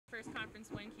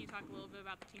Ravens win. Can you talk a little bit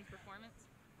about the team's performance?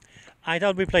 I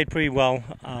thought we played pretty well.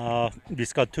 We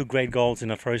scored two great goals in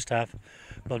the first half,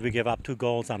 but we gave up two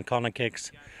goals on corner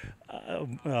kicks.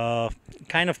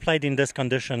 Kind of played in this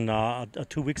condition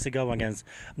 2 weeks ago against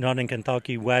Northern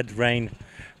Kentucky, wet, rain.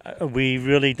 We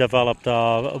really developed,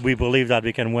 we believe that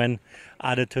we can win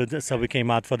attitude, so we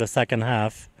came out for the second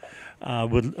half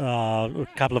with a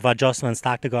couple of adjustments,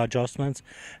 tactical adjustments,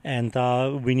 and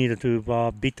we needed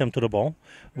to beat them to the ball,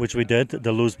 which we did,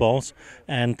 the loose balls,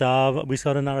 and we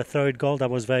scored another third goal.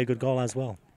 That was a very good goal as well.